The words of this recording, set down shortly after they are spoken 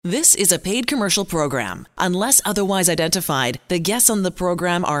This is a paid commercial program. Unless otherwise identified, the guests on the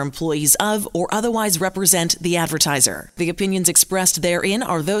program are employees of or otherwise represent the advertiser. The opinions expressed therein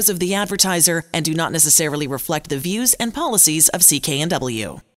are those of the advertiser and do not necessarily reflect the views and policies of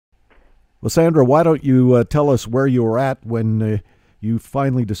CK&W. Well, Sandra, why don't you tell us where you were at when you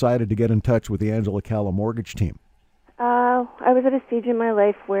finally decided to get in touch with the Angela Calla mortgage team? I was at a stage in my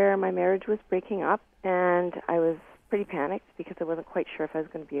life where my marriage was breaking up, and I was pretty panicked because I wasn't quite sure if I was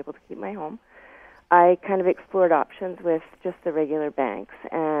going to be able to keep my home. I kind of explored options with just the regular banks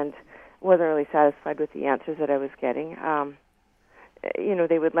and wasn't really satisfied with the answers that I was getting.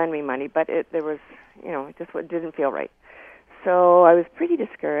 They would lend me money, but it just didn't feel right. So I was pretty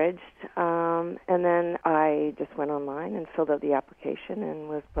discouraged, and then I just went online and filled out the application and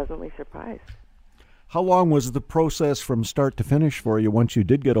was pleasantly surprised. How long was the process from start to finish for you once you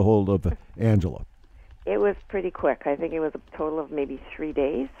did get a hold of Angela? It was pretty quick. I think it was a total of maybe 3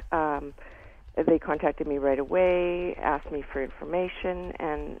 days. They contacted me right away, asked me for information,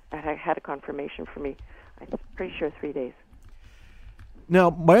 and I had a confirmation for me, I'm pretty sure 3 days. Now,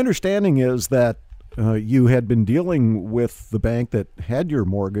 my understanding is that you had been dealing with the bank that had your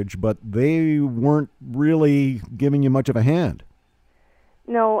mortgage, but they weren't really giving you much of a hand.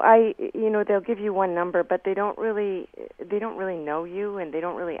 No, they'll give you one number, but they don't really know you, and they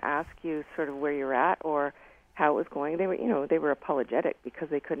don't really ask you sort of where you're at or how it was going. They were apologetic because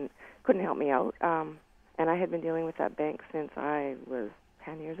they couldn't help me out. And I had been dealing with that bank since I was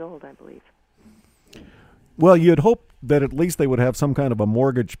 10 years old, I believe. Well, you'd hope that at least they would have some kind of a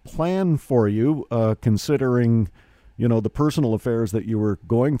mortgage plan for you, considering, the personal affairs that you were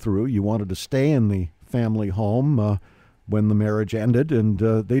going through. You wanted to stay in the family home when the marriage ended, and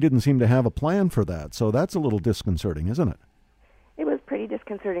they didn't seem to have a plan for that. So that's a little disconcerting, isn't it? It was pretty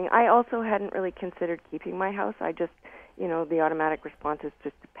disconcerting. I also hadn't really considered keeping my house. I just, the automatic response is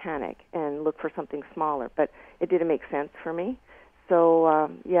just to panic and look for something smaller. But it didn't make sense for me. So,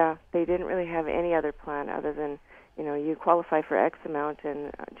 they didn't really have any other plan other than, you qualify for X amount,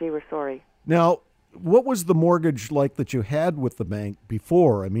 and gee, we're sorry. Now, what was the mortgage like that you had with the bank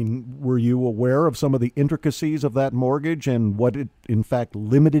before? I mean, were you aware of some of the intricacies of that mortgage and what it, in fact,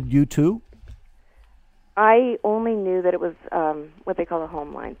 limited you to? I only knew that it was what they call a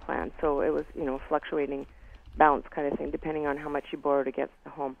home line plan. So it was, fluctuating bounce kind of thing, depending on how much you borrowed against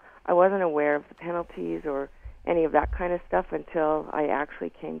the home. I wasn't aware of the penalties or any of that kind of stuff until I actually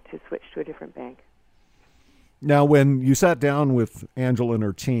came to switch to a different bank. Now, when you sat down with Angela and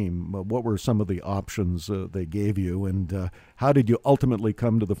her team, what were some of the options they gave you, and how did you ultimately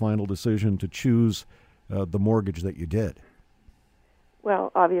come to the final decision to choose the mortgage that you did?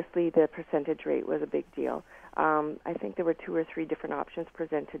 Well, obviously the percentage rate was a big deal. I think there were 2 or 3 different options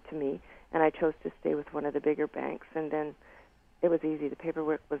presented to me, and I chose to stay with one of the bigger banks, and then it was easy. The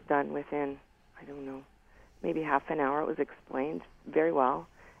paperwork was done within, maybe half an hour. It was explained very well,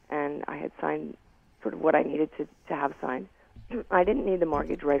 and I had signed sort of what I needed to have signed. I didn't need the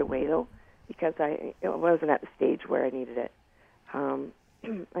mortgage right away, though, because I wasn't at the stage where I needed it.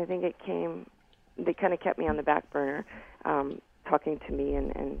 I think they kind of kept me on the back burner, talking to me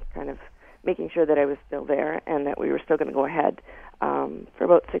and kind of making sure that I was still there and that we were still going to go ahead for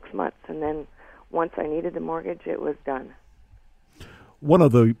about 6 months. And then once I needed the mortgage, it was done. One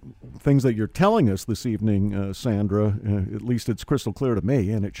of the things that you're telling us this evening, Sandra, at least it's crystal clear to me,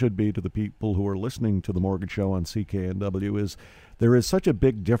 and it should be to the people who are listening to the Mortgage Show on CK&W, is there is such a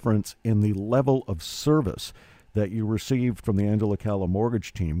big difference in the level of service that you received from the Angela Calla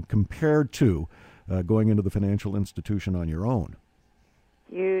mortgage team compared to going into the financial institution on your own.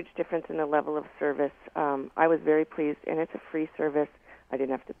 Huge difference in the level of service. I was very pleased, and it's a free service. I didn't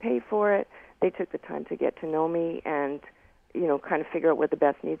have to pay for it. They took the time to get to know me and kind of figure out what the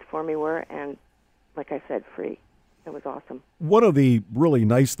best needs for me were, and like I said, free. It was awesome. One of the really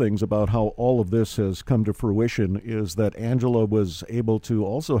nice things about how all of this has come to fruition is that Angela was able to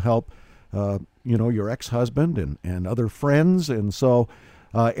also help, your ex-husband and other friends, and so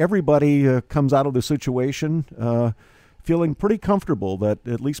everybody comes out of the situation feeling pretty comfortable that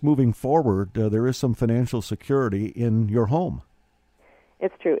at least moving forward, there is some financial security in your home.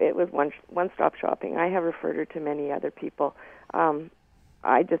 It's true. It was one-stop shopping. I have referred her to many other people.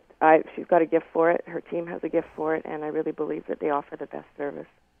 She's got a gift for it. Her team has a gift for it, and I really believe that they offer the best service.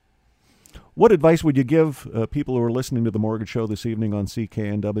 What advice would you give people who are listening to the Mortgage Show this evening on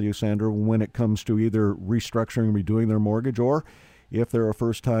CK&W, Sandra, when it comes to either restructuring, redoing their mortgage, or if they're a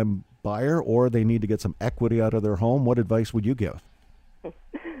first-time buyer or they need to get some equity out of their home? What advice would you give?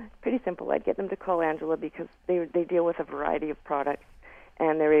 Pretty simple. I'd get them to call Angela because they deal with a variety of products,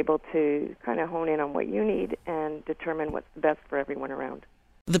 and they're able to kind of hone in on what you need and determine what's the best for everyone around.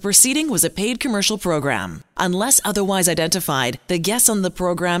 The proceeding was a paid commercial program. Unless otherwise identified, the guests on the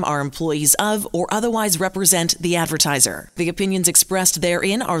program are employees of or otherwise represent the advertiser. The opinions expressed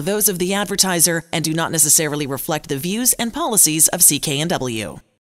therein are those of the advertiser and do not necessarily reflect the views and policies of CKNW.